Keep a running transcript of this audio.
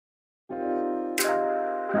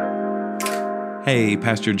Hey,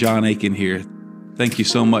 Pastor John Aiken here. Thank you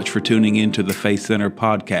so much for tuning in to the Faith Center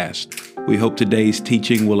podcast. We hope today's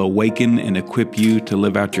teaching will awaken and equip you to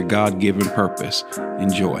live out your God-given purpose.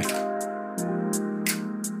 Enjoy.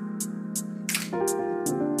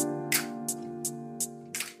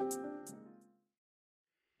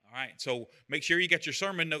 All right, so make sure you get your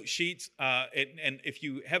sermon note sheets, and if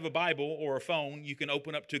you have a Bible or a phone, you can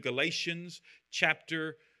open up to Galatians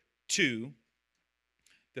chapter 2.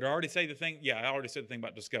 Did I already say the thing? Yeah, I already said the thing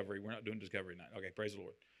about discovery. We're not doing discovery tonight. Okay, praise the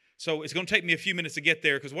Lord. So it's going to take me a few minutes to get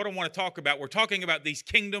there because what I want to talk about, we're talking about these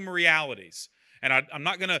kingdom realities. And I'm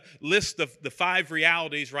not going to list the 5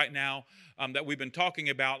 realities right now that we've been talking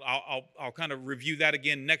about. I'll kind of review that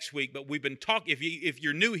again next week. But we've been talking, if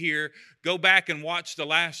you're new here, go back and watch the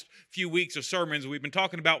last few weeks of sermons. We've been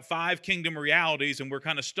talking about 5 kingdom realities, and we're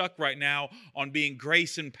kind of stuck right now on being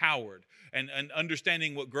grace empowered and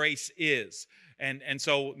understanding what grace is. And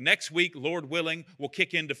so next week, Lord willing, we'll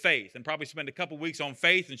kick into faith and probably spend a couple weeks on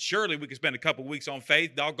faith. And surely we could spend a couple weeks on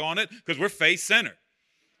faith, doggone it, because we're faith-centered.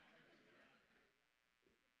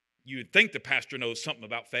 You would think the pastor knows something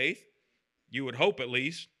about faith. You would hope at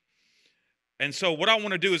least. And so what I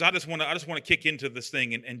want to do is I just want to kick into this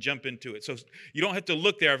thing and jump into it. So you don't have to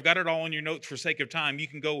look there. I've got it all on your notes for sake of time. You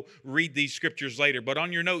can go read these scriptures later. But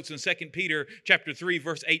on your notes in 2 Peter chapter 3,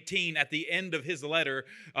 verse 18, at the end of his letter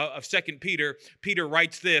of 2 Peter, Peter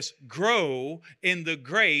writes this: grow in the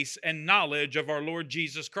grace and knowledge of our Lord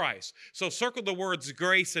Jesus Christ. So circle the words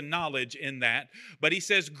grace and knowledge in that. But he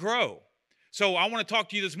says grow. So I want to talk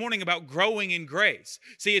to you this morning about growing in grace.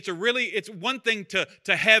 See, it's one thing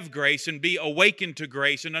to have grace and be awakened to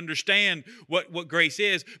grace and understand what grace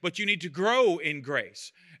is, but you need to grow in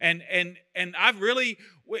grace. And I've really,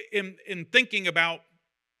 in thinking about,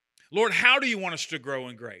 Lord, how do you want us to grow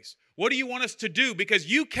in grace? What do you want us to do?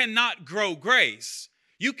 Because you cannot grow grace.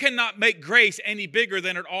 You cannot make grace any bigger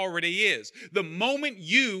than it already is. The moment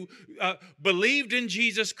you believed in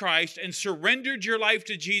Jesus Christ and surrendered your life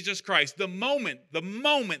to Jesus Christ,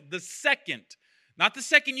 the second, not the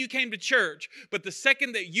second you came to church, but the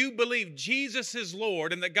second that you believed Jesus is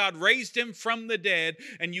Lord and that God raised him from the dead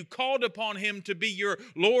and you called upon him to be your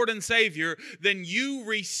Lord and Savior, then you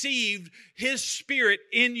received his Spirit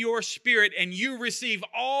in your spirit and you receive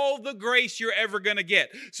all the grace you're ever going to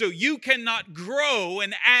get. So you cannot grow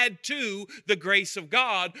and add to the grace of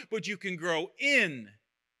God, but you can grow in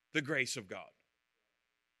the grace of God.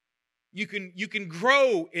 You can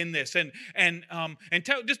grow in this and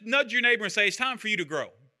just nudge your neighbor and say, it's time for you to grow.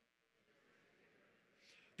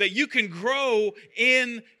 That you can grow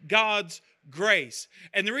in God's grace.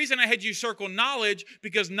 And the reason I had you circle knowledge,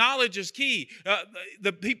 because knowledge is key.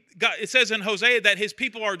 It says in Hosea that his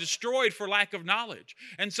people are destroyed for lack of knowledge.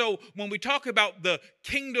 And so when we talk about the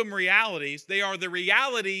kingdom realities, they are the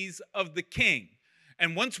realities of the king.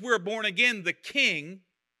 And once we're born again, the king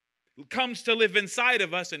comes to live inside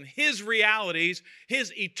of us, and his realities,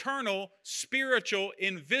 his eternal, spiritual,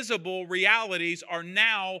 invisible realities are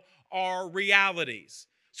now our realities.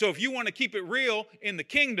 So if you want to keep it real in the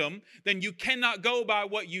kingdom, then you cannot go by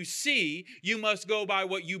what you see. You must go by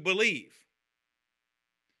what you believe.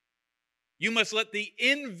 You must let the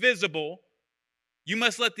invisible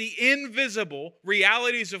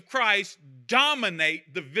realities of Christ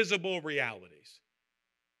dominate the visible realities.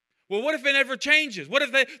 Well, what if it never changes? What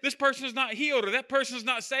if this person is not healed, or that person is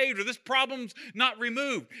not saved, or this problem's not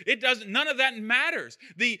removed? It doesn't. None of that matters.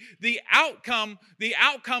 The outcome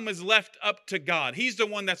is left up to God. He's the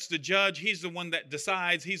one that's the judge. He's the one that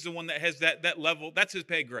decides. He's the one that has that level. That's his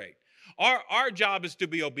pay grade. Our job is to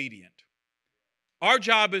be obedient. Our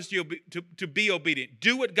job is to be obedient.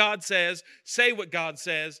 Do what God says. Say what God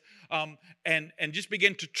says, and just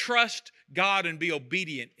begin to trust God and be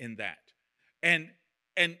obedient in that. And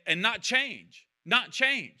not change.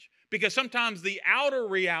 Because sometimes the outer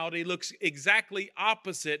reality looks exactly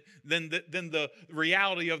opposite than the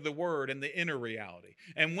reality of the word and the inner reality.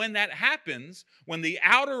 And when that happens, when the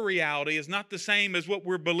outer reality is not the same as what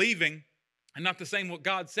we're believing and not the same what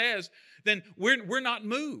God says, then we're not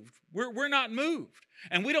moved. We're not moved.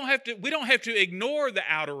 And we don't have to ignore the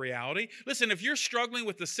outer reality. Listen, if you're struggling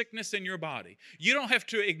with the sickness in your body, you don't have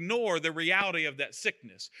to ignore the reality of that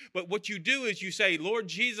sickness. But what you do is you say, Lord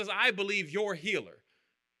Jesus, I believe you're healer.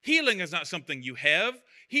 Healing is not something you have.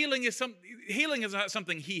 Healing is not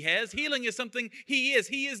something he has. Healing is something he is.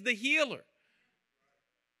 He is the healer.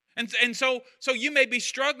 And so you may be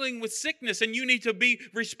struggling with sickness and you need to be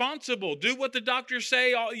responsible. Do what the doctors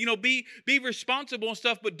say, be responsible and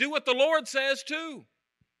stuff, but do what the Lord says too.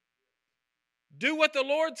 Do what the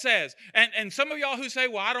Lord says. And some of y'all who say,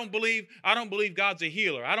 well, I don't believe God's a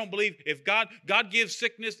healer. I don't believe if God gives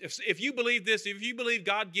sickness. If you believe this, if you believe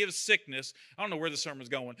God gives sickness, I don't know where the sermon's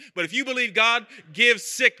going, but if you believe God gives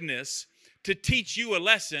sickness to teach you a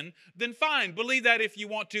lesson, then fine, believe that if you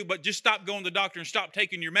want to, but just stop going to the doctor and stop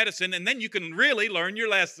taking your medicine, and then you can really learn your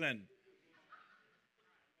lesson.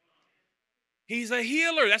 He's a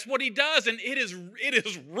healer. That's what he does, and it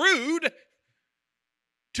is rude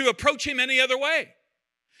to approach him any other way.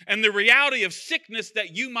 And the reality of sickness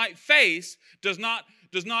that you might face does not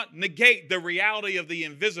negate the reality of the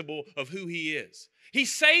invisible of who he is.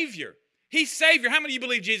 He's Savior. He's Savior. How many of you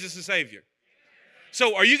believe Jesus is Savior?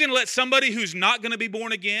 So are you going to let somebody who's not going to be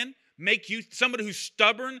born again make you, somebody who's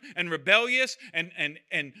stubborn and rebellious and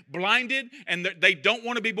blinded and they don't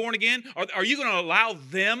want to be born again, are you going to allow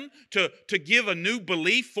them to give a new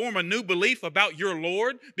belief, form a new belief about your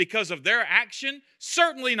Lord because of their action?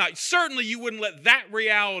 Certainly not. Certainly you wouldn't let that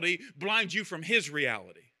reality blind you from his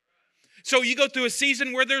reality. So you go through a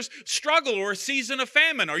season where there's struggle or a season of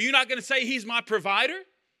famine. Are you not going to say he's my provider?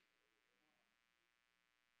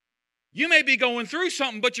 You may be going through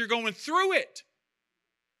something, but you're going through it.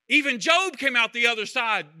 Even Job came out the other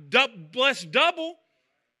side, blessed double.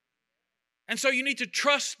 And so you need to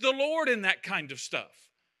trust the Lord in that kind of stuff.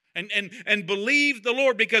 And believe the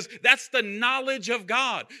Lord, because that's the knowledge of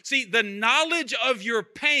God. See, the knowledge of your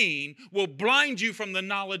pain will blind you from the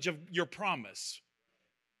knowledge of your promise.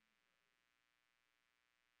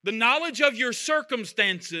 The knowledge of your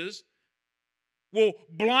circumstances will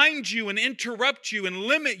blind you and interrupt you and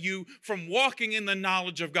limit you from walking in the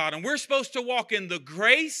knowledge of God. And we're supposed to walk in the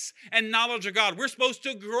grace and knowledge of God. We're supposed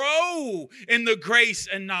to grow in the grace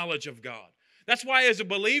and knowledge of God. That's why as a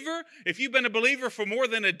believer, if you've been a believer for more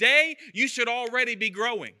than a day, you should already be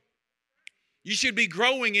growing. You should be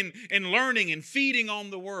growing in learning and feeding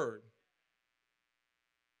on the Word.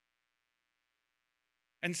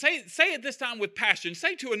 And say it this time with passion.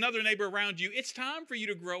 Say to another neighbor around you, it's time for you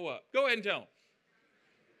to grow up. Go ahead and tell them.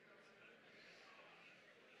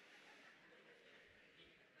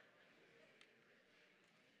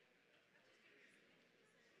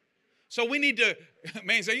 So we need to,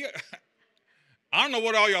 man, so I don't know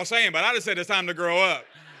what all y'all saying, but I just said it's time to grow up.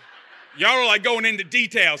 Y'all are like going into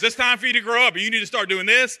details. It's time for you to grow up, and you need to start doing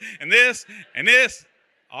this and this and this.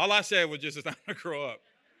 All I said was just it's time to grow up.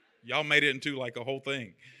 Y'all made it into like a whole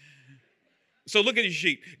thing. So look at your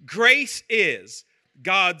sheet. Grace is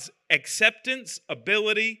God's acceptance,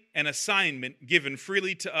 ability, and assignment given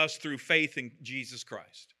freely to us through faith in Jesus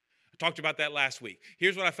Christ. I talked about that last week.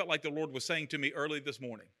 Here's what I felt like the Lord was saying to me early this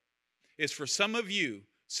morning. Is for some of you,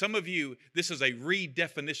 this is a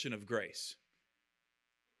redefinition of grace.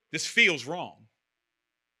 This feels wrong.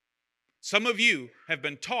 Some of you have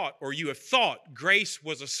been taught or you have thought grace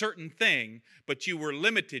was a certain thing, but you were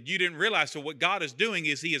limited. You didn't realize. So what God is doing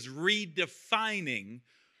is he is redefining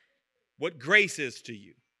what grace is to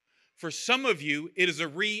you. For some of you, it is a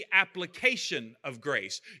reapplication of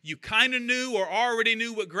grace. You kind of knew or already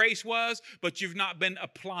knew what grace was, but you've not been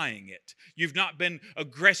applying it. You've not been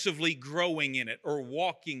aggressively growing in it or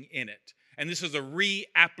walking in it. And this is a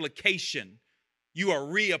reapplication. You are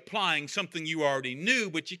reapplying something you already knew,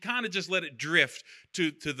 but you kind of just let it drift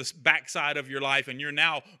to the backside of your life, and you're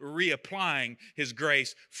now reapplying his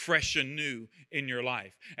grace fresh and new in your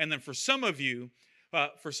life. And then for some of you,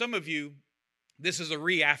 this is a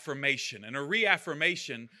reaffirmation. And a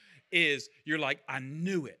reaffirmation is you're like, I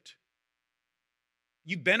knew it.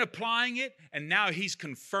 You've been applying it, and now he's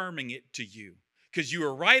confirming it to you. Because you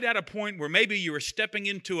were right at a point where maybe you were stepping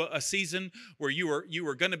into a season where you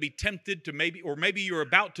were going to be tempted to maybe you were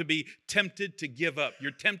about to be tempted to give up.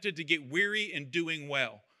 You're tempted to get weary in doing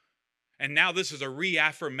well. And now this is a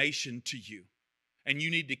reaffirmation to you. And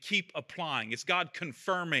you need to keep applying. It's God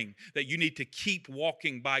confirming that you need to keep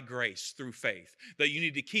walking by grace through faith. That you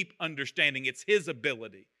need to keep understanding it's his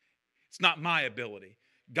ability. It's not my ability.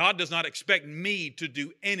 God does not expect me to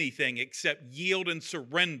do anything except yield and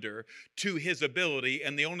surrender to his ability.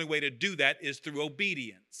 And the only way to do that is through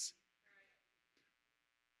obedience.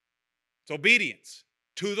 It's obedience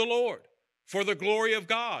to the Lord for the glory of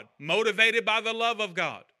God, motivated by the love of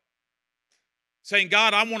God. Saying,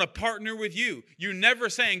 God, I want to partner with you. You're never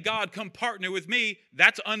saying, God, come partner with me.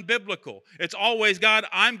 That's unbiblical. It's always, God,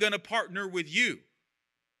 I'm going to partner with you.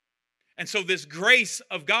 And so this grace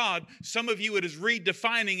of God, some of you, it is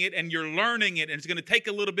redefining it and you're learning it, and it's going to take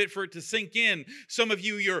a little bit for it to sink in. Some of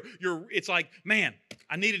you, it's like, man,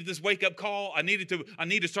 I needed this wake-up call. I need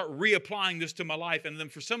to start reapplying this to my life. And then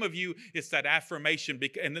for some of you, it's that affirmation.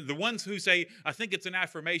 And the ones who say, I think it's an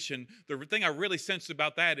affirmation, the thing I really sense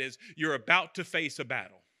about that is you're about to face a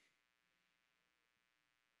battle.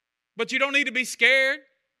 But you don't need to be scared.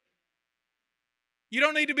 You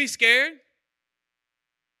don't need to be scared.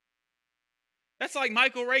 That's like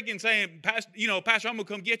Michael Reagan saying, Pastor, I'm going to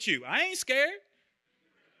come get you. I ain't scared.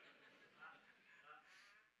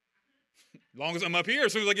 As long as I'm up here,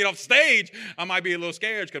 as soon as I get off stage, I might be a little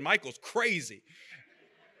scared because Michael's crazy.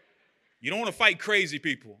 You don't want to fight crazy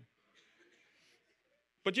people.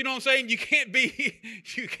 But you know what I'm saying? You can't be,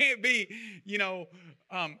 y'all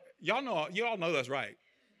know that's right.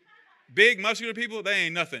 Big, muscular people, they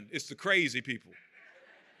ain't nothing. It's the crazy people.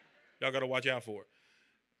 Y'all got to watch out for it.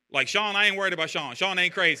 Like Sean, I ain't worried about Sean. Sean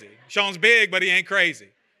ain't crazy. Sean's big, but he ain't crazy.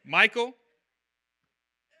 Michael,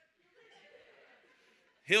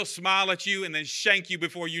 he'll smile at you and then shank you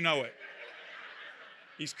before you know it.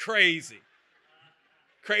 He's crazy.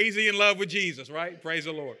 Crazy in love with Jesus, right? Praise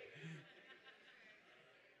the Lord.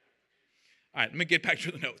 All right, let me get back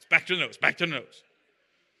to the notes. Back to the notes.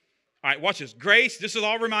 All right, watch this. Grace, this is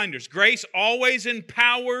all reminders. Grace always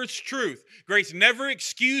empowers truth. Grace never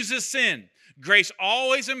excuses sin. Grace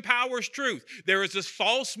always empowers truth. There is this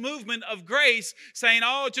false movement of grace saying,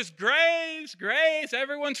 oh, just grace,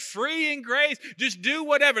 everyone's free in grace. Just do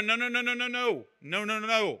whatever. No.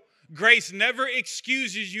 Grace never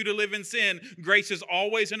excuses you to live in sin. Grace is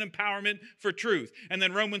always an empowerment for truth. And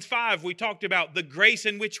then Romans 5, we talked about the grace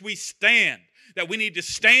in which we stand, that we need to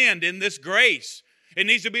stand in this grace. It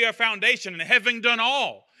needs to be our foundation. And having done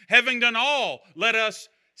all, let us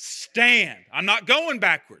stand. I'm not going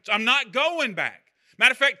backwards. I'm not going back.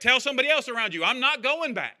 Matter of fact, tell somebody else around you, I'm not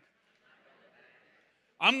going back.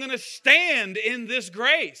 I'm going to stand in this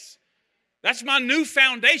grace. That's my new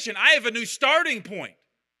foundation. I have a new starting point.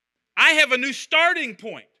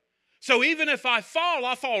 So even if I fall,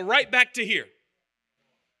 I'll fall right back to here.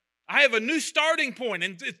 I have a new starting point,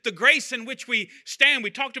 and it's the grace in which we stand. We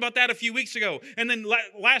talked about that a few weeks ago. And then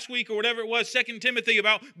last week or whatever it was, 2 Timothy,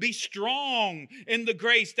 about be strong in the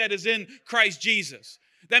grace that is in Christ Jesus.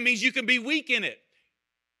 That means you can be weak in it.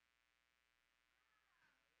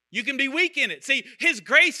 You can be weak in it. See, His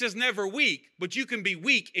grace is never weak, but you can be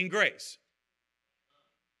weak in grace.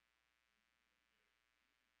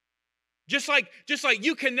 Just like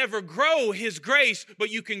you can never grow His grace, but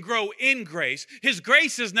you can grow in grace. His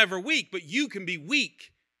grace is never weak, but you can be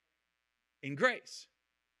weak in grace.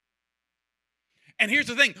 And here's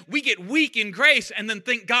the thing. We get weak in grace and then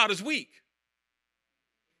think God is weak.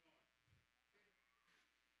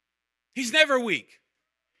 He's never weak.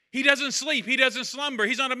 He doesn't sleep. He doesn't slumber.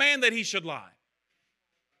 He's not a man that He should lie.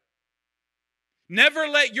 Never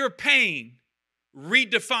let your pain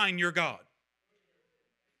redefine your God.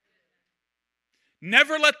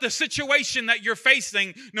 Never let the situation that you're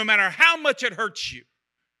facing, no matter how much it hurts you,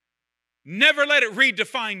 never let it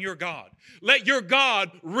redefine your God. Let your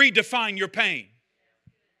God redefine your pain.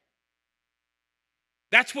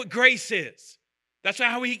 That's what grace is. That's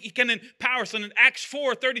how He can empower us. And in Acts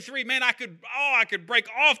 4:33, man, I could break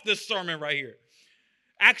off this sermon right here.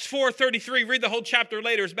 Acts 4:33, read the whole chapter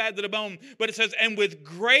later, it's bad to the bone. But it says, and with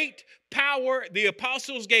great power the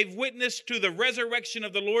apostles gave witness to the resurrection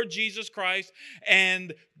of the Lord Jesus Christ,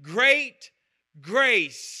 and great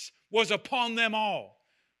grace was upon them all.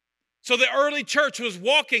 So the early church was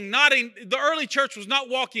the early church was not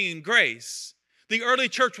walking in grace. The early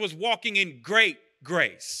church was walking in great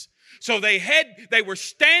grace. So they were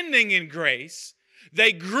standing in grace.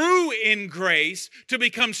 They grew in grace to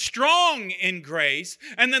become strong in grace,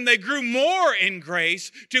 and then they grew more in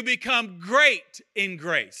grace to become great in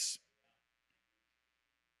grace.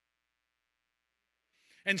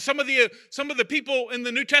 And some of the people in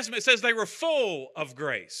the New Testament, it says they were full of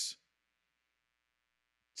grace.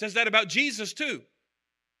 It says that about Jesus too.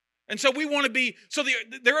 And so we want to be, so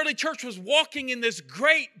the early church was walking in this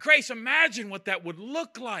great grace. Imagine what that would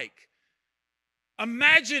look like.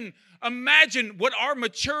 Imagine what our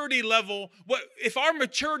maturity level, if our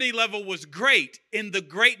maturity level was great in the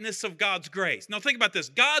greatness of God's grace. Now think about this.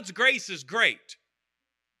 God's grace is great.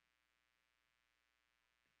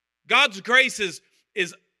 God's grace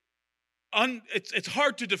it's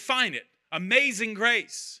hard to define it. Amazing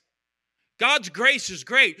grace. God's grace is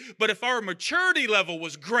great, but if our maturity level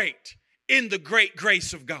was great in the great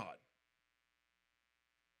grace of God.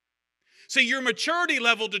 See, your maturity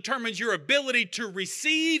level determines your ability to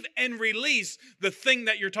receive and release the thing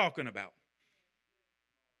that you're talking about.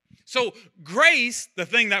 So grace, the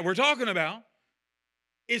thing that we're talking about,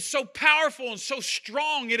 is so powerful and so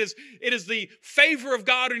strong. It is the favor of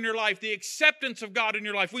God in your life, the acceptance of God in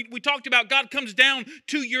your life. We talked about God comes down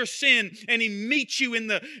to your sin and he meets you in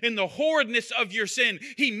the horridness of your sin.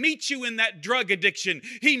 He meets you in that drug addiction.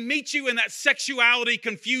 He meets you in that sexuality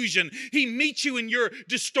confusion. He meets you in your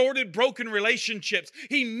distorted, broken relationships.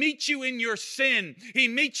 He meets you in your sin. He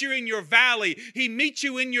meets you in your valley. He meets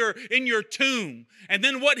you in your tomb. And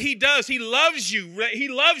then what he does, he loves you. He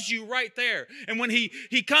loves you right there. And when he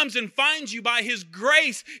comes and finds you by his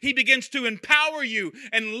grace, he begins to empower you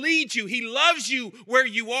and lead you. He loves you where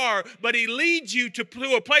you are, but he leads you to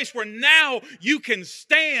a place where now you can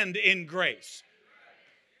stand in grace.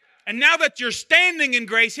 And now that you're standing in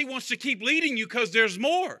grace, he wants to keep leading you because there's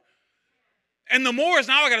more. And the more is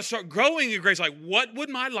now I got to start growing in grace. Like, what would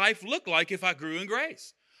my life look like if I grew in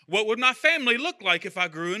grace? What would my family look like if I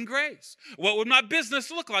grew in grace? What would my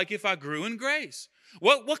business look like if I grew in grace?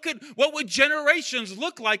 What would generations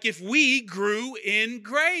look like if we grew in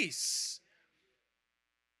grace?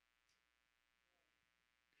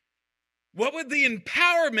 What would the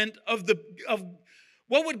empowerment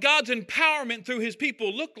what would God's empowerment through his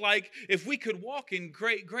people look like if we could walk in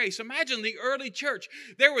great grace? Imagine the early church.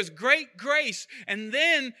 There was great grace, and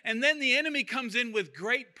then the enemy comes in with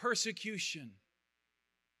great persecution.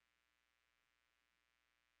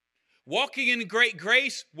 Walking in great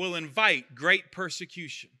grace will invite great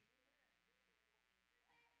persecution.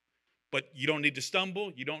 But you don't need to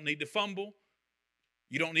stumble. You don't need to fumble.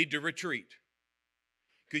 You don't need to retreat.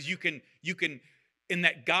 Because you can, in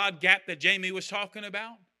that God gap that Jamie was talking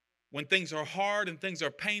about, when things are hard and things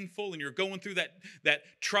are painful and you're going through that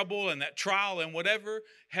trouble and that trial and whatever,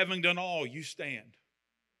 having done all, you stand.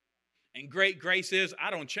 And great grace is, I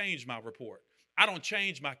don't change my report. I don't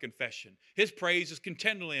change my confession. His praise is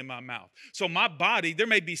continually in my mouth. So my body, there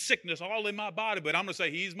may be sickness all in my body, but I'm going to say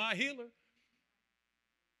he's my healer.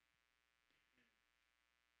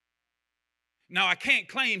 Now, I can't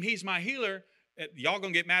claim he's my healer. Y'all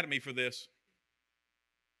going to get mad at me for this.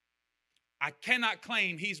 I cannot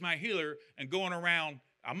claim he's my healer and going around,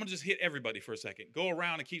 I'm going to just hit everybody for a second, go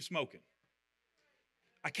around and keep smoking.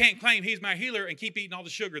 I can't claim he's my healer and keep eating all the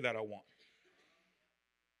sugar that I want.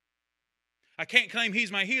 I can't claim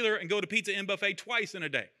he's my healer and go to Pizza Inn buffet twice in a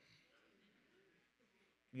day.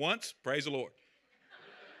 Once, praise the Lord.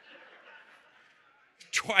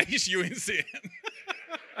 Twice, you in sin.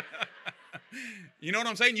 You know what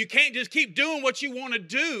I'm saying? You can't just keep doing what you want to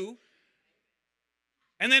do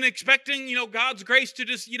and then expecting, God's grace to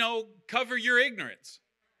just, cover your ignorance.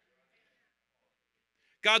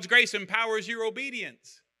 God's grace empowers your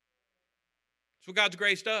obedience. That's what God's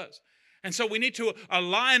grace does. And so we need to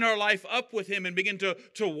align our life up with him and begin to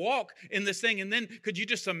walk in this thing. And then could you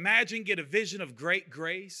just imagine, get a vision of great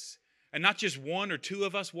grace? And not just one or two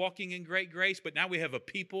of us walking in great grace, but now we have a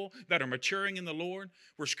people that are maturing in the Lord.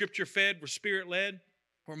 We're scripture fed, we're spirit led,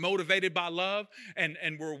 we're motivated by love, and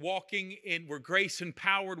we're we're grace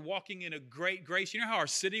empowered, walking in a great grace. You know how our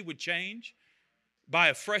city would change? By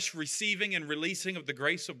a fresh receiving and releasing of the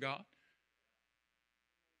grace of God.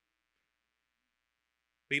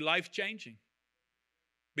 Be life-changing.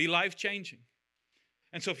 Be life-changing.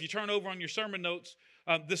 And so if you turn over on your sermon notes,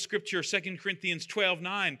 this scripture, 2 Corinthians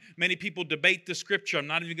 12:9, many people debate the scripture. I'm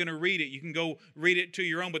not even going to read it. You can go read it to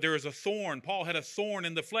your own, but there is a thorn. Paul had a thorn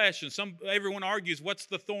in the flesh, and everyone argues, what's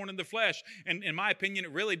the thorn in the flesh? And in my opinion,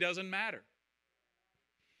 it really doesn't matter.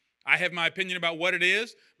 I have my opinion about what it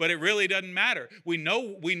is, but it really doesn't matter. We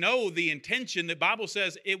know the intention. The Bible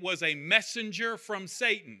says it was a messenger from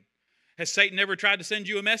Satan. Has Satan ever tried to send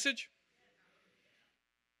you a message?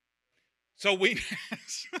 So we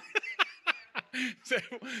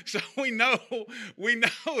know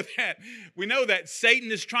that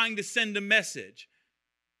Satan is trying to send a message.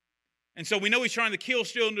 And so we know he's trying to kill,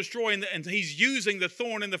 steal, and destroy, and he's using the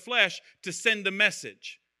thorn in the flesh to send a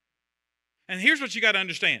message. And here's what you got to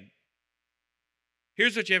understand.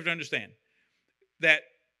 Here's what you have to understand. That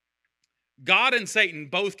God and Satan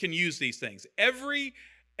both can use these things. Every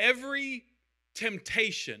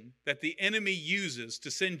temptation that the enemy uses to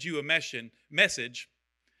send you a message,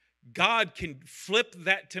 God can flip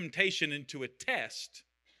that temptation into a test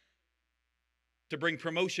to bring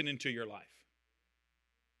promotion into your life.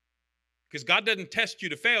 Because God doesn't test you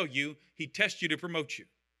to fail you, he tests you to promote you.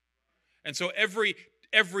 And so every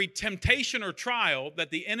temptation or trial that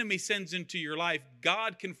the enemy sends into your life,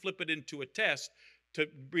 God can flip it into a test to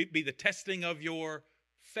be the testing of your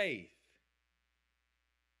faith.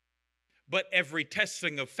 But every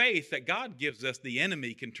testing of faith that God gives us, the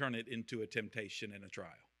enemy can turn it into a temptation and a trial.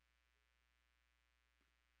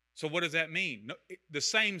 So what does that mean? The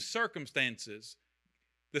same circumstances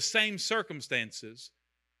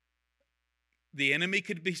the enemy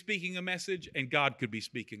could be speaking a message and God could be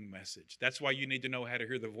speaking a message. That's why you need to know how to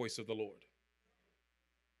hear the voice of the Lord.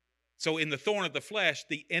 So in the thorn of the flesh,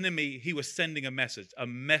 the enemy, he was sending a message, a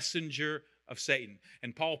messenger of Satan.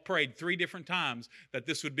 And Paul prayed 3 different times that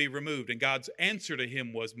this would be removed. And God's answer to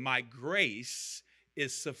him was, my grace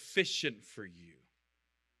is sufficient for you.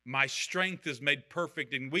 My strength is made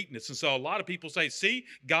perfect in weakness. And so a lot of people say, see,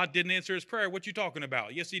 God didn't answer his prayer. What you talking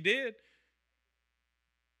about? Yes, he did.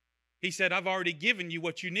 He said, I've already given you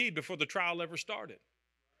what you need before the trial ever started.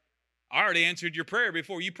 I already answered your prayer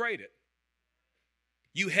before you prayed it.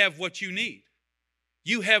 You have what you need.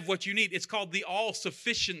 You have what you need. It's called the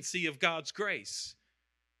all-sufficiency of God's grace.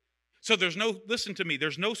 So listen to me,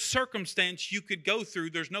 there's no circumstance you could go through,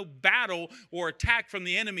 there's no battle or attack from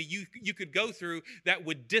the enemy you could go through that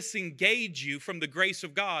would disengage you from the grace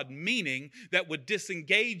of God, meaning that would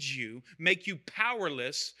disengage you, make you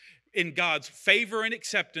powerless in God's favor and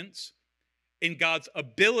acceptance, in God's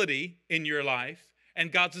ability in your life,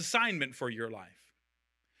 and God's assignment for your life.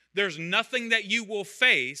 There's nothing that you will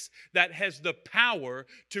face that has the power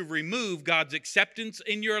to remove God's acceptance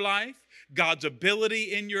in your life, God's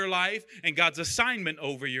ability in your life, and God's assignment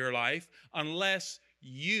over your life unless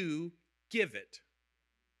you give it.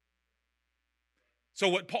 So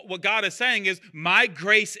what God is saying is, my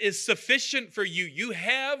grace is sufficient for you. You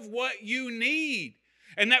have what you need.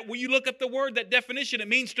 And that when you look up the word, that definition, it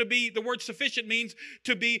means to be, the word sufficient means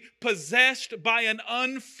to be possessed by an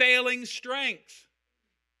unfailing strength.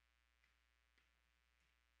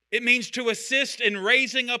 It means to assist in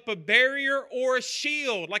raising up a barrier or a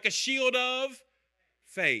shield, like a shield of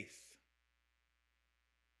faith.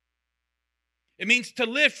 It means to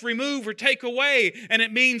lift, remove, or take away, and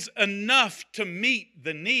it means enough to meet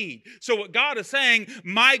the need. So what God is saying,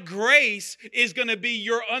 my grace is going to be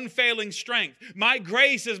your unfailing strength. My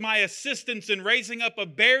grace is my assistance in raising up a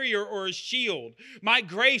barrier or a shield. My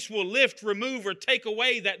grace will lift, remove, or take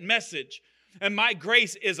away that message. And my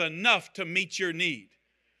grace is enough to meet your need.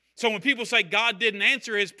 So when people say God didn't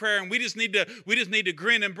answer his prayer and we just need to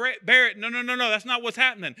grin and bear it, no, that's not what's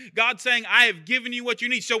happening. God's saying, I have given you what you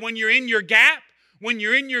need. So when you're in your gap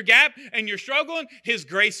and you're struggling, his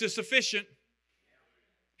grace is sufficient.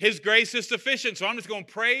 His grace is sufficient. So I'm just going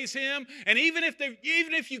to praise him. And even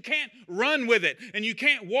if you can't run with it and you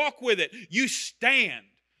can't walk with it, you stand.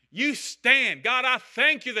 You stand. God, I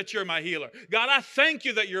thank you that you're my healer. God, I thank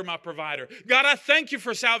you that you're my provider. God, I thank you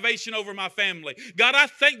for salvation over my family. God, I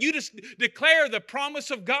thank you. Just declare the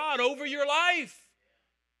promise of God over your life.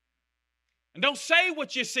 And don't say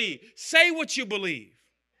what you see. Say what you believe.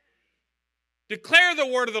 Declare the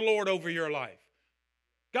word of the Lord over your life.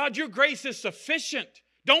 God, your grace is sufficient.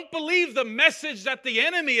 Don't believe the message that the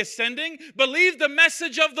enemy is sending. Believe the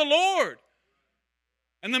message of the Lord.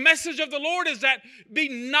 And the message of the Lord is that be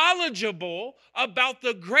knowledgeable about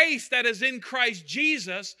the grace that is in Christ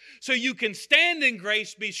Jesus so you can stand in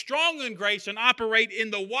grace, be strong in grace, and operate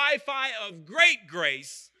in the Wi-Fi of great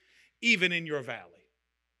grace, even in your valley.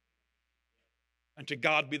 And to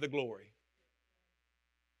God be the glory.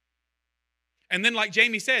 And then like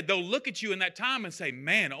Jamie said, they'll look at you in that time and say,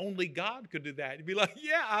 man, only God could do that. You'd be like,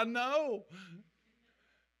 yeah, I know.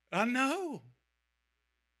 I know.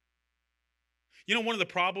 You know, one of the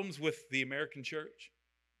problems with the American church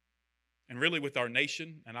and really with our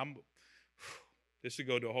nation, and this would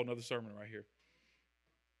go to a whole nother sermon right here.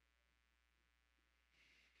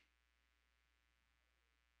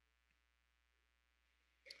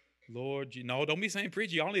 Lord, don't be saying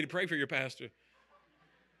preach. Y'all need to pray for your pastor.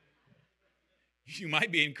 You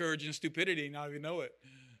might be encouraging stupidity and not even know it.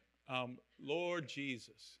 Lord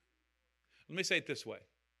Jesus. Let me say it this way.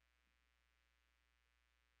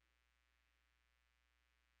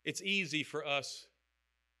 It's easy for us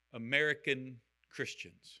American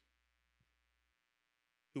Christians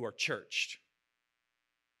who are churched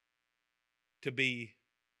to be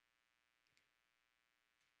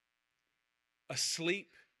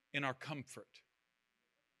asleep in our comfort.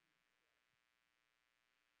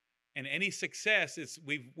 And any success is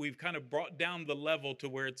we've kind of brought down the level to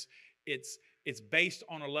where it's based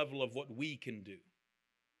on a level of what we can do.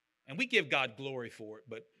 And we give God glory for it,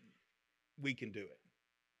 but we can do it.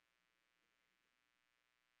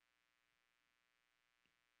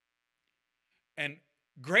 And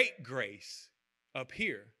great grace up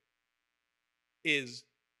here is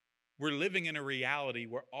we're living in a reality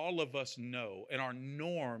where all of us know, and our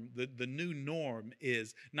norm, the new norm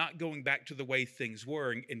is not going back to the way things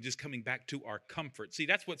were and just coming back to our comfort. See,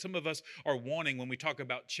 that's what some of us are wanting when we talk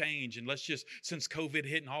about change. And let's just, since COVID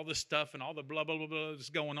hit and all this stuff and all the blah, blah, blah, blah that's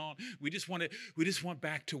going on, we just want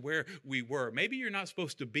back to where we were. Maybe you're not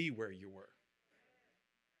supposed to be where you were.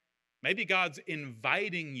 Maybe God's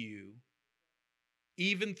inviting you,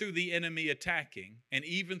 even through the enemy attacking and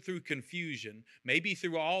even through confusion, maybe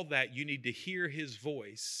through all that, you need to hear his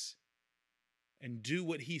voice and do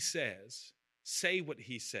what he says, say what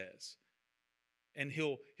he says, and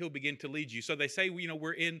he'll begin to lead you. So they say,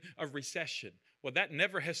 we're in a recession. Well, that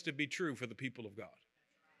never has to be true for the people of God.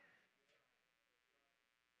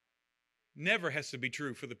 Never has to be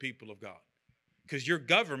true for the people of God. Because your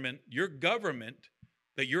government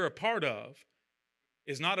that you're a part of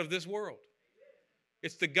is not of this world.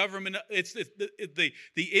 It's the government, it's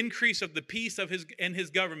the increase of the peace of his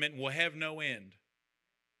government will have no end.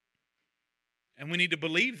 And we need to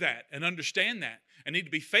believe that and understand that and need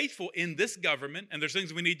to be faithful in this government. And there's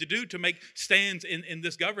things we need to do to make stands in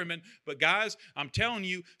this government. But guys, I'm telling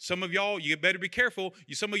you, some of y'all, you better be careful.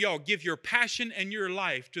 Some of y'all give your passion and your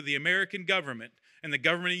life to the American government and the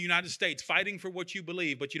government of the United States, fighting for what you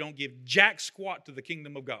believe, but you don't give jack squat to the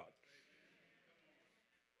kingdom of God.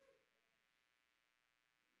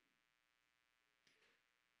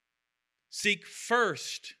 Seek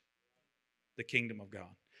first the kingdom of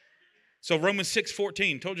God. So Romans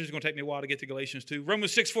 6:14, told you it's going to take me a while to get to Galatians 2.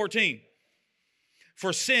 Romans 6:14,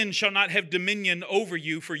 for sin shall not have dominion over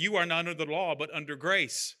you, for you are not under the law, but under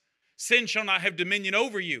grace. Sin shall not have dominion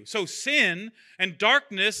over you. So sin and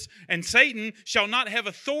darkness and Satan shall not have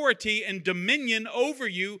authority and dominion over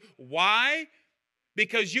you. Why?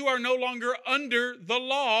 Because you are no longer under the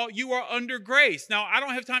law, you are under grace. Now, I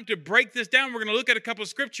don't have time to break this down. We're going to look at a couple of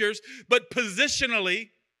scriptures, but positionally,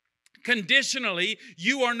 conditionally,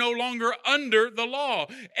 you are no longer under the law.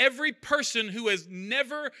 Every person who has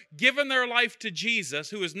never given their life to Jesus,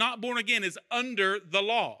 who is not born again, is under the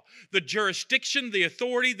law. The jurisdiction, the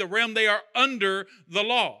authority, the realm, they are under the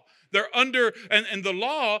law. They're under, and the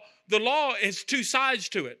law has two sides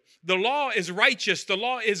to it. The law is righteous, the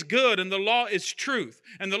law is good, and the law is truth.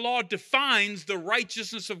 And the law defines the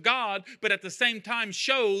righteousness of God, but at the same time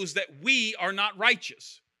shows that we are not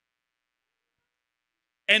righteous.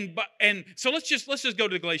 And so let's just go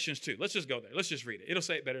to Galatians 2. Let's just go there. Let's just read it. It'll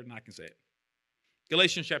say it better than I can say it.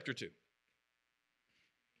 Galatians chapter 2.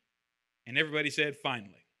 And everybody said,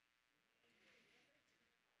 finally.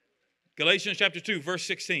 Galatians chapter 2, verse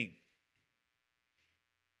 16.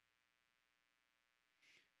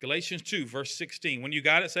 Galatians 2, verse 16. When you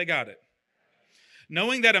got it, say got it.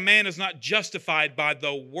 Knowing that a man is not justified by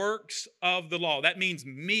the works of the law. That means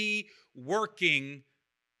me working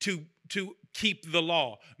to keep the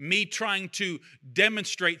law. Me trying to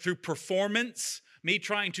demonstrate through performance. Me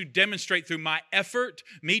trying to demonstrate through my effort.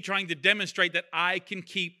 Me trying to demonstrate that I can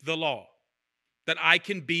keep the law. That I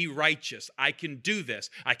can be righteous. I can do this.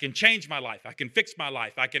 I can change my life. I can fix my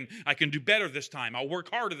life. I can do better this time. I'll work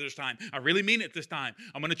harder this time. I really mean it this time.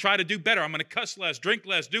 I'm going to try to do better. I'm going to cuss less, drink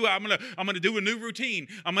less. I'm going to do a new routine.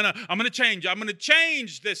 I'm going to change. I'm going to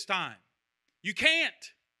change this time. You can't.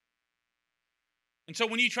 And so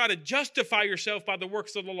when you try to justify yourself by the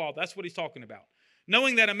works of the law, that's what he's talking about.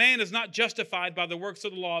 Knowing that a man is not justified by the works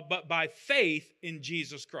of the law, but by faith in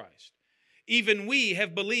Jesus Christ. Even we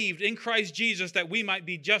have believed in Christ Jesus that we might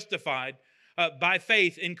be justified by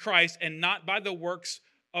faith in Christ and not by the works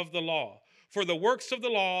of the law. For the works of the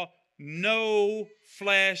law, no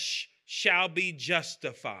flesh shall be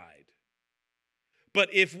justified. But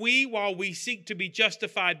if we, while we seek to be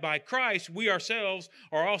justified by Christ, we ourselves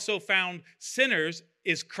are also found sinners,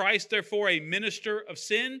 is Christ therefore a minister of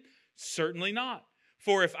sin? Certainly not.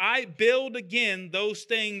 For if I build again those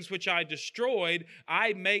things which I destroyed,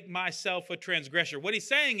 I make myself a transgressor. What he's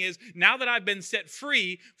saying is, now that I've been set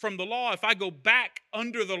free from the law, if I go back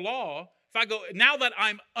under the law, now that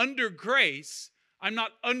I'm under grace, I'm not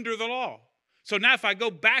under the law. So now if I go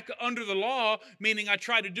back under the law, meaning I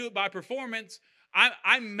try to do it by performance,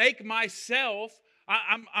 I make myself,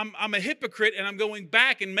 I'm a hypocrite, and I'm going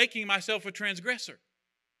back and making myself a transgressor.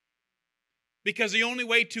 Because the only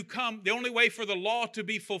way for the law to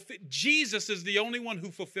be fulfilled, Jesus is the only one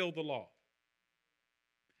who fulfilled the law.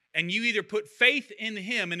 And you either put faith in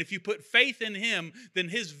him, and if you put faith in him, then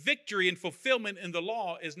his victory and fulfillment in the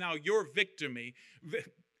law is now your victory,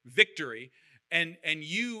 and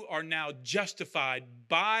you are now justified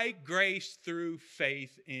by grace through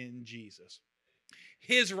faith in Jesus.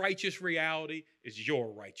 His righteous reality is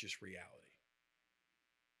your righteous reality.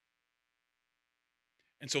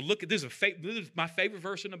 And so look at this. This is my favorite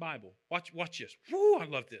verse in the Bible. Watch this. Woo, I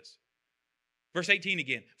love this. Verse 18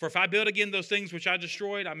 again. For if I build again those things which I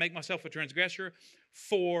destroyed, I make myself a transgressor.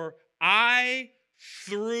 For I,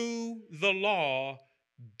 through the law,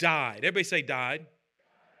 died. Everybody say died.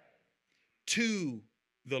 To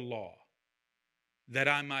the law, that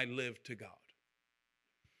I might live to God.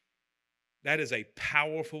 That is a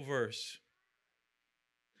powerful verse.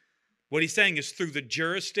 What he's saying is, through the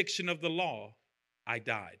jurisdiction of the law, I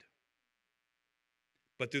died.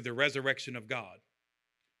 But through the resurrection of God.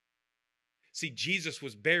 See, Jesus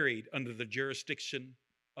was buried under the jurisdiction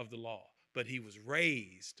of the law, but he was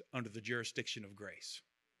raised under the jurisdiction of grace.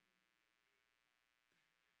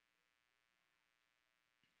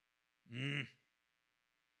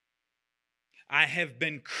 I have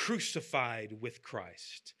been crucified with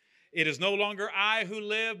Christ. It is no longer I who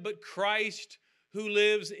live, but Christ who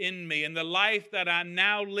lives in me. And the life that I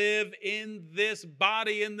now live in this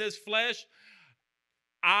body, in this flesh,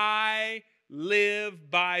 I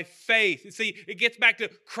live by faith. You see, it gets back to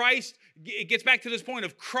Christ. It gets back to this point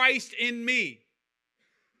of Christ in me.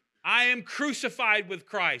 I am crucified with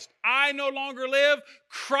Christ. I no longer live.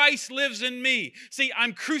 Christ lives in me. See,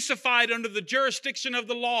 I'm crucified under the jurisdiction of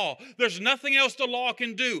the law. There's nothing else the law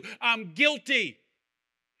can do. I'm guilty.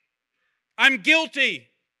 I'm guilty.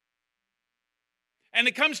 And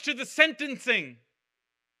it comes to the sentencing.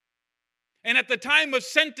 And at the time of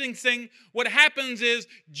sentencing, what happens is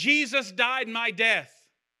Jesus died my death.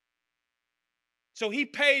 So he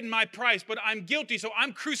paid my price, but I'm guilty, so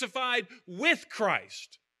I'm crucified with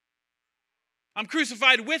Christ. I'm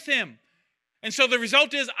crucified with him. And so the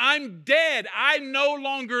result is I'm dead. I no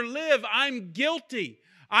longer live. I'm guilty.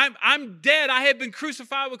 I'm dead. I have been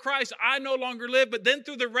crucified with Christ. I no longer live. But then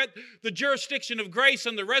through the jurisdiction of grace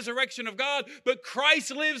and the resurrection of God, but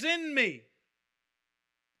Christ lives in me.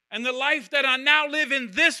 And the life that I now live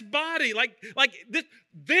in this body,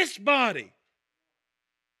 this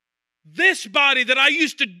body that I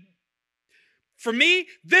used to, for me,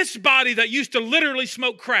 this body that used to literally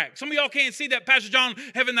smoke crack. Some of y'all can't see that, Pastor John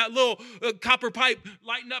having that little copper pipe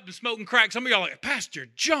lighting up and smoking crack. Some of y'all are like, Pastor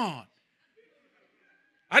John.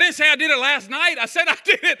 I didn't say I did it last night. I said I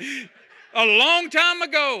did it a long time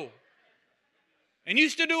ago. And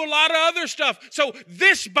used to do a lot of other stuff. So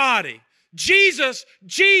this body, Jesus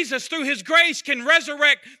through his grace can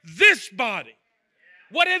resurrect this body.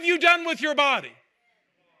 What have you done with your body?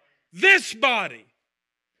 This body.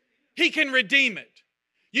 He can redeem it.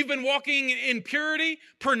 You've been walking in impurity,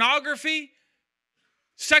 pornography,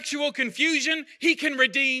 sexual confusion. He can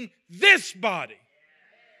redeem this body.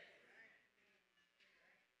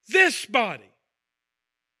 This body.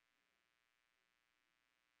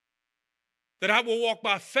 That I will walk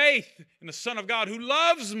by faith in the Son of God who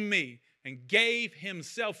loves me and gave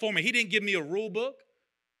himself for me. He didn't give me a rule book.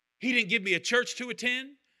 He didn't give me a church to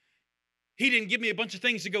attend. He didn't give me a bunch of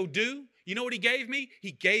things to go do. You know what he gave me?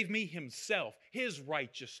 He gave me himself, his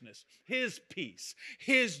righteousness, his peace,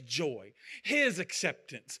 his joy, his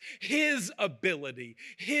acceptance, his ability,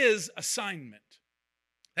 his assignment.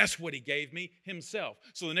 That's what he gave me, himself.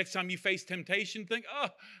 So the next time you face temptation, think, oh,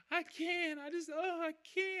 I can't. I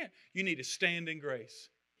can't. You need to stand in grace.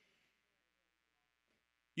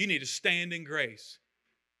 You need to stand in grace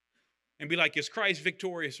and be like, is Christ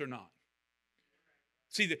victorious or not?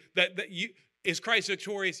 See, is Christ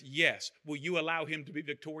victorious? Yes. Will you allow him to be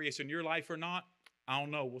victorious in your life or not? I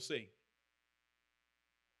don't know. We'll see.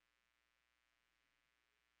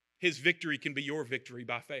 His victory can be your victory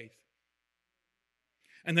by faith.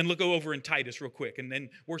 And then go over in Titus real quick. And then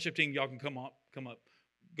worship team, y'all can come up.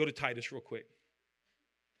 Go to Titus real quick.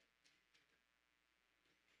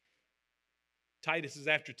 Titus is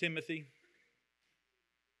after Timothy.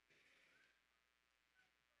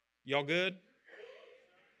 Y'all good?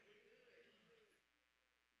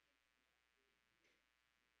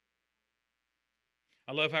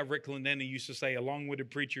 I love how Rick Clendenny used to say, a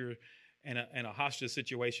long-winded preacher and a hostage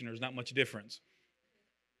situation, there's not much difference.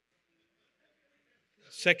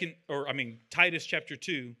 Titus chapter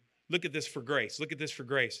 2, look at this for grace. Look at this for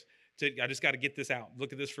grace. I just got to get this out.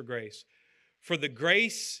 Look at this for grace. For the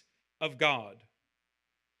grace of God,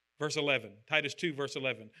 verse 11, Titus 2, verse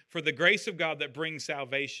 11. For the grace of God that brings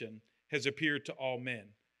salvation has appeared to all men.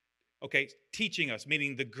 Okay, teaching us,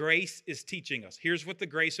 meaning the grace is teaching us. Here's what the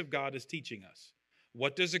grace of God is teaching us.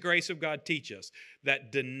 What does the grace of God teach us?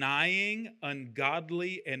 That denying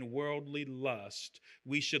ungodly and worldly lust,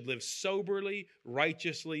 we should live soberly,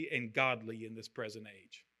 righteously, and godly in this present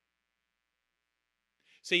age.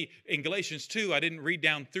 See, in Galatians 2, I didn't read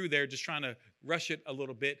down through there, just trying to rush it a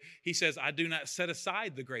little bit. He says, I do not set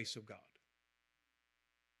aside the grace of God.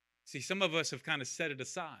 See, some of us have kind of set it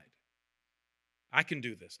aside. I can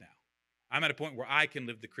do this now. I'm at a point where I can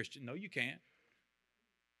live the Christian. No, you can't.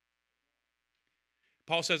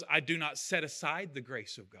 Paul says, I do not set aside the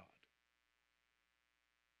grace of God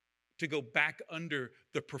to go back under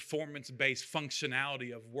the performance-based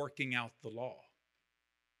functionality of working out the law.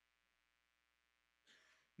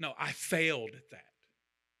 No, I failed at that.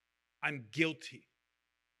 I'm guilty,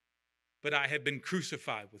 but I have been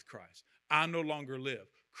crucified with Christ. I no longer live.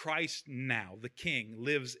 Christ now, the King,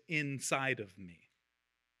 lives inside of me.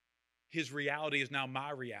 His reality is now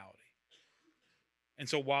my reality. And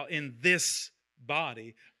so while in this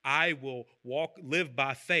body, I will live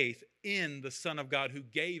by faith in the Son of God who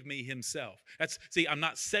gave me himself. I'm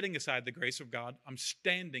not setting aside the grace of God. I'm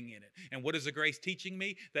standing in it. And what is the grace teaching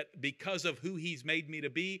me? That because of who he's made me to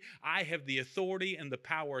be, I have the authority and the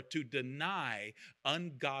power to deny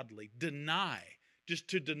ungodly. Just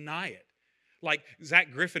to deny it. Like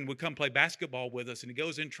Zach Griffin would come play basketball with us, and he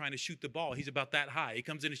goes in trying to shoot the ball. He's about that high. He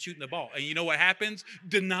comes in and shooting the ball. And you know what happens?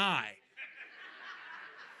 Deny.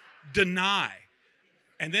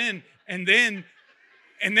 And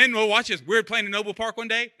then, well, watch this. We were playing in Noble Park one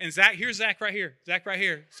day, and here's Zach right here.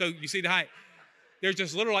 So you see the height. There's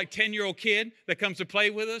this little 10-year-old kid that comes to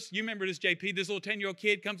play with us. You remember this, JP? This little 10-year-old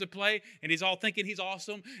kid comes to play, and he's all thinking he's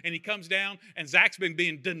awesome, and he comes down, and Zach's been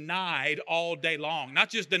being denied all day long.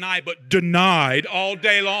 Not just denied, but denied all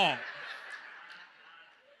day long.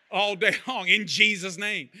 All day long, in Jesus'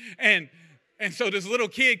 name. And so this little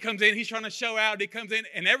kid comes in, he's trying to show out, he comes in,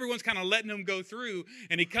 and everyone's kind of letting him go through,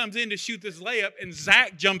 and he comes in to shoot this layup, and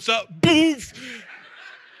Zach jumps up, boof!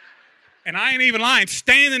 And I ain't even lying,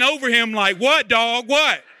 standing over him like, what, dog,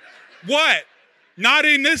 what? What? Not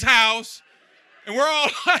in this house. And we're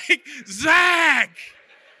all like, Zach,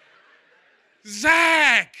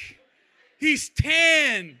 he's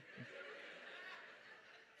 10.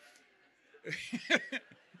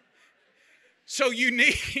 So you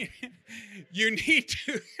need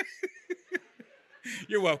to,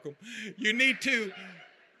 you're welcome. You need to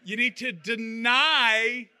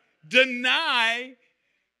deny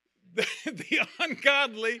the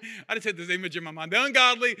ungodly. I just had this image in my mind. The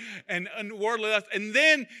ungodly and unworldly lust. And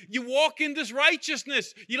then you walk in this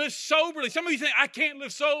righteousness. You live soberly. Some of you think, I can't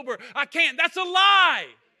live sober. I can't. That's a lie.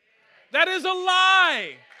 That is a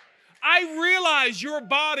lie. I realize your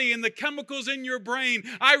body and the chemicals in your brain.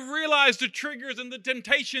 I realize the triggers and the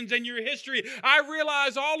temptations in your history. I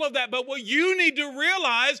realize all of that. But what you need to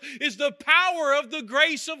realize is the power of the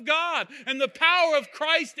grace of God and the power of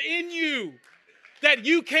Christ in you. That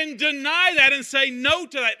you can deny that and say no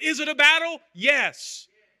to that. Is it a battle? Yes.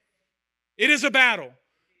 It is a battle.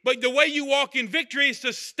 But the way you walk in victory is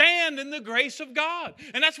to stand in the grace of God.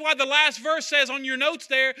 And that's why the last verse says on your notes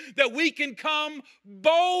there that we can come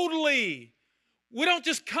boldly. We don't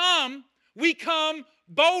just come, we come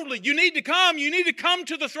boldly. You need to come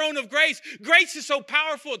to the throne of grace. Grace is so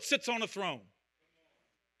powerful, it sits on a throne.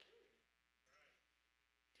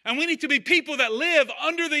 And we need to be people that live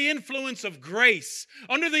under the influence of grace,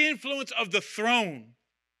 under the influence of the throne.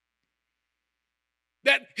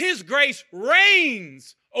 That His grace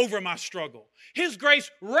reigns over my struggle. His grace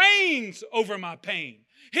reigns over my pain.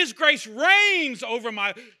 His grace reigns over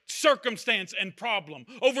my circumstance and problem,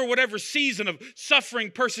 over whatever season of suffering,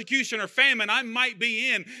 persecution, or famine I might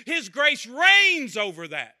be in. His grace reigns over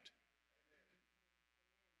that.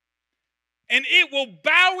 And it will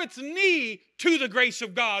bow its knee to the grace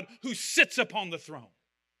of God who sits upon the throne.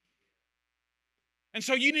 And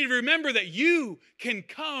so you need to remember that you can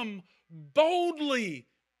come boldly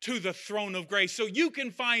to the throne of grace so you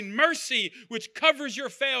can find mercy which covers your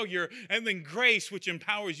failure and then grace which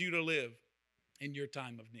empowers you to live in your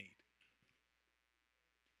time of need.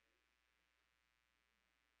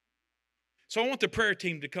 So I want the prayer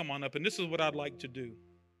team to come on up, and this is what I'd like to do.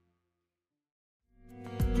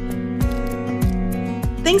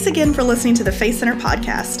 Thanks again for listening to the Faith Center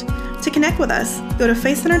podcast. To connect with us, go to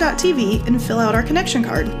faithcenter.tv and fill out our connection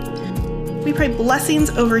card. We pray blessings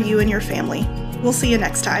over you and your family. We'll see you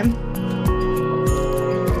next time.